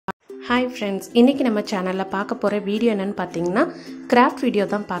Hi friends, இன்னைக்கு நம்ம சேனல்ல பார்க்க போற வீடியோ என்னன்னு பாத்தீங்கன்னா கிராஃப்ட் வீடியோ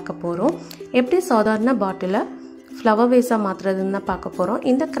தான் பார்க்க போறோம். எப்படி சாதாரண பாட்டில ஃப்ளவர் வேஸா மாத்துறதுன்னு தான் பார்க்க போறோம்.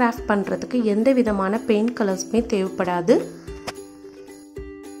 இந்த கிராஃப்ட் பண்றதுக்கு எந்த விதமான பெயிண்ட் கலர்ஸ்மே தேவைப்படாது.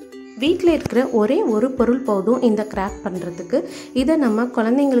 வீட்ல இருக்கிற ஒரே ஒரு பொருள் போதும் இந்த கிராஃப்ட் பண்றதுக்கு. இத நம்ம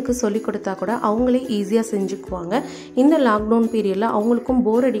குழந்தைகளுக்கு சொல்லி கொடுத்தா கூட அவங்களே ஈஸியா செஞ்சுக்குவாங்க. இந்த லாக்டவுன் பீரியட்ல அவங்களுக்கும்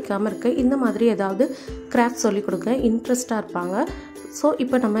போர் அடிக்காம இருக்க இந்த மாதிரி ஏதாவது கிராஃப்ட் சொல்லி கொடுக்க இன்ட்ரெஸ்டா இருப்பாங்க. சோ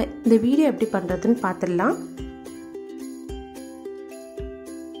இப்போ நம்ம இந்த வீடியோ எப்படி பண்றதுன்னு பார்த்திடலாம்.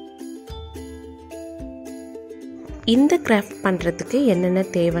 இந்த கிராஃப்ட் பண்றதுக்கு என்னென்ன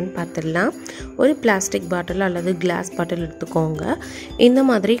தேவைன்னு பார்த்திடலாம். ஒரு பிளாஸ்டிக் பாட்டில் அல்லது கிளாஸ் பாட்டில் எடுத்துக்கோங்க. இந்த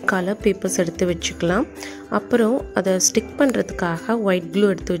மாதிரி கலர் பேப்பர்ஸ் எடுத்து வச்சுக்கலாம். அப்புறம் அதை ஸ்டிக் பண்றதுக்காக ஒயிட் க்ளூ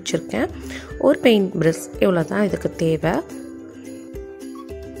எடுத்து வச்சிருக்கேன். ஒரு பெயிண்ட் பிரஷ், இவ்வளவுதான் இதுக்கு தேவை.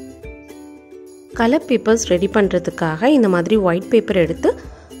 கலர் பேப்பர்ஸ் ரெடி பண்ணுறதுக்காக இந்த மாதிரி ஒயிட் பேப்பர் எடுத்து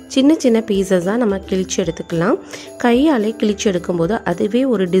சின்ன சின்ன பீசஸாக நம்ம கிழிச்சு எடுத்துக்கலாம். கையாலே கிழிச்சு எடுக்கும்போது அதுவே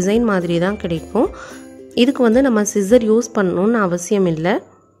ஒரு டிசைன் மாதிரி தான் கிடைக்கும். இதுக்கு நம்ம சிசர் யூஸ் பண்ணணும்னு அவசியம் இல்லை.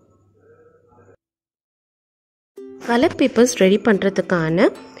 கலர் பேப்பர்ஸ் ரெடி பண்ணுறதுக்கான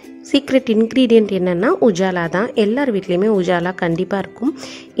சீக்ரெட் இன்க்ரீடியன்ட் என்னென்னா உஜாலா தான். எல்லார் வீட்லேயுமே உஜாலா கண்டிப்பாக இருக்கும்.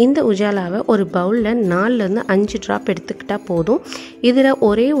 இந்த உஜாலாவை ஒரு பவுலில் 4லேருந்து 5 ட்ராப் எடுத்துக்கிட்டால் போதும். இதில்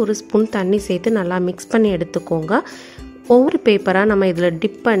ஒரே ஒரு ஸ்பூன் தண்ணி சேர்த்து நல்லா மிக்ஸ் பண்ணி எடுத்துக்கோங்க. ஒவ்வொரு பேப்பராக நம்ம இதில்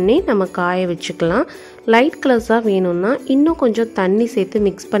டிப் பண்ணி நம்ம காய வச்சுக்கலாம். லைட் கலர்ஸாக வேணும்னா இன்னும் கொஞ்சம் தண்ணி சேர்த்து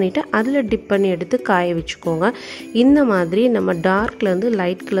மிக்ஸ் பண்ணிவிட்டு அதில் டிப் பண்ணி எடுத்து காய வச்சுக்கோங்க. இந்த மாதிரி நம்ம டார்க்லேருந்து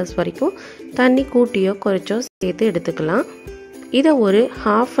லைட் கலர்ஸ் வரைக்கும் தண்ணி கூட்டியோ குறைச்சோ சேர்த்து எடுத்துக்கலாம். இதை ஒரு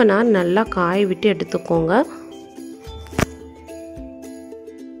 1/2 an hour நல்லா காய விட்டு எடுத்துக்கோங்க.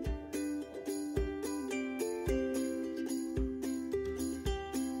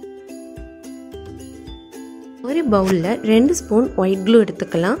 ஒரு பவுலில் 2 ஸ்பூன் ஒயிட் க்ளூ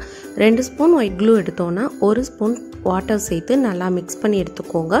எடுத்துக்கலாம். 2 ஸ்பூன் ஒயிட் க்ளூ எடுத்தோன்னா 1 ஸ்பூன் வாட்டர் சேர்த்து நல்லா மிக்ஸ் பண்ணி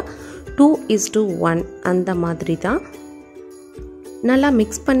எடுத்துக்கோங்க. 2:1 அந்த மாதிரி தான். நல்லா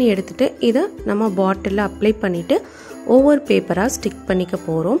மிக்ஸ் பண்ணி எடுத்துகிட்டு இதை நம்ம பாட்டிலில் அப்ளை பண்ணிவிட்டு ஒவ்வொரு பேப்பராக ஸ்டிக் பண்ணிக்க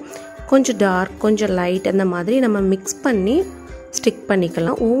போகிறோம். கொஞ்சம் டார்க், கொஞ்சம் லைட் அந்த மாதிரி நம்ம மிக்ஸ் பண்ணி ஸ்டிக்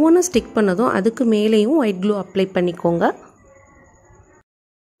பண்ணிக்கலாம். ஒவ்வொன்றும் ஸ்டிக் பண்ணதும் அதுக்கு மேலேயும் ஒயிட் க்ளூ அப்ளை பண்ணிக்கோங்க.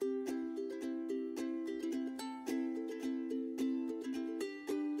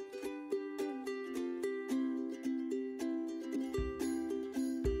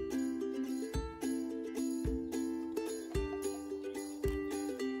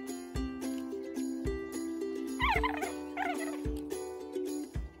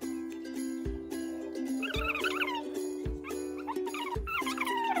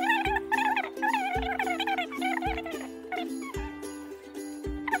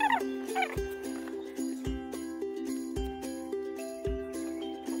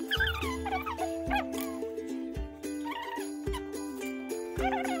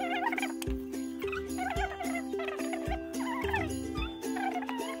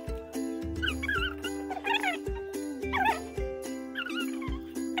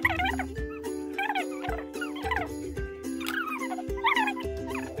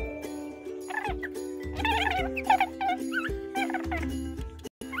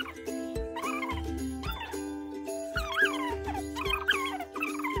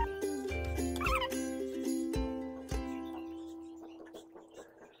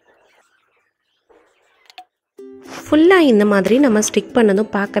 ஃபுல்லாக இந்த மாதிரி நம்ம ஸ்டிக் பண்ணதும்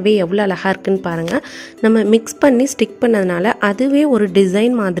பார்க்கவே எவ்வளோ அழகாக இருக்குன்னு பாருங்கள். நம்ம மிக்ஸ் பண்ணி ஸ்டிக் பண்ணதுனால அதுவே ஒரு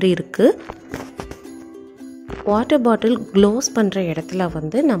டிசைன் மாதிரி இருக்குது. வாட்டர் பாட்டில் க்ளோஸ் பண்ணுற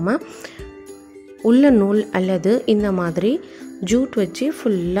இடத்துல நம்ம உள்ள நூல் அல்லது இந்த மாதிரி ஜூட் வச்சு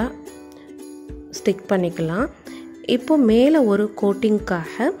ஃபுல்லாக ஸ்டிக் பண்ணிக்கலாம். இப்போ மேலே ஒரு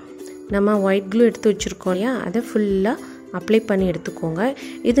கோட்டிங்காக நம்ம ஒயிட் க்ளூ எடுத்து வச்சுருக்கோம் இல்லையா, அதை ஃபுல்லாக அப்ளை பண்ணி எடுத்துக்கோங்க.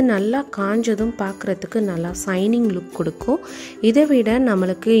 இது நல்லா காஞ்சதும் பார்க்குறதுக்கு நல்லா சைனிங் லுக் கொடுக்கும். இதை விட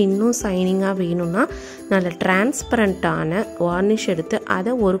நம்மளுக்கு இன்னும் சைனிங்காக வேணும்னா நல்ல டிரான்ஸ்பரண்ட்டான வார்னிஷ் எடுத்து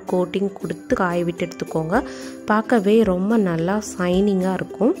அதை ஒரு கோட்டிங் கொடுத்து காய விட்டு எடுத்துக்கோங்க. பார்க்கவே ரொம்ப நல்லா சைனிங்காக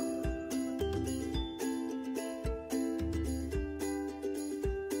இருக்கும்.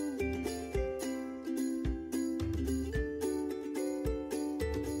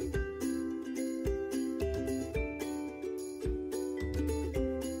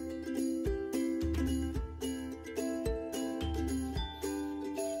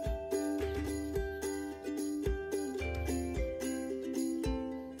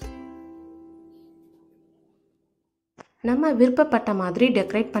 நம்ம விருப்பப்பட்ட மாதிரி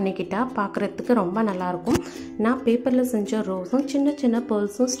டெக்கரேட் பண்ணிக்கிட்டா பார்க்குறதுக்கு ரொம்ப நல்லாயிருக்கும். நான் பேப்பரில் செஞ்ச ரோஸும் சின்ன சின்ன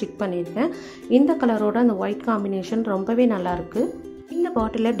பேர்ல்ஸும் ஸ்டிக் பண்ணியிருக்கேன். இந்த கலரோட அந்த ஒயிட் காம்பினேஷன் ரொம்பவே நல்லாயிருக்கு. இந்த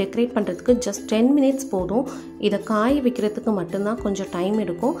பாட்டிலை டெக்கரேட் பண்ணுறதுக்கு ஜஸ்ட் 10 மினிட்ஸ் போதும். இதை காய வைக்கிறதுக்கு மட்டும்தான் கொஞ்சம் டைம்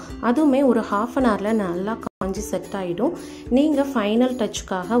எடுக்கும். அதுவுமே ஒரு ½ அன் ஹவரில் நல்லா காஞ்சி செட் ஆகிடும். நீங்கள் ஃபைனல்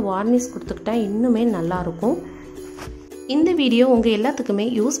டச்சுக்காக வார்னிஷ் கொடுத்துக்கிட்டா இன்னுமே நல்லாயிருக்கும். இந்த வீடியோ உங்கள் எல்லாத்துக்குமே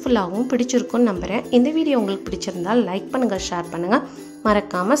யூஸ்ஃபுல்லாகவும் பிடிச்சிருக்கும்னு நம்புகிறேன். இந்த வீடியோ உங்களுக்கு பிடிச்சிருந்தால் லைக் பண்ணுங்கள், ஷேர் பண்ணுங்கள்,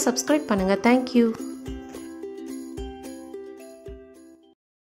 மறக்காமல் சப்ஸ்கிரைப் பண்ணுங்கள். தேங்க்யூ.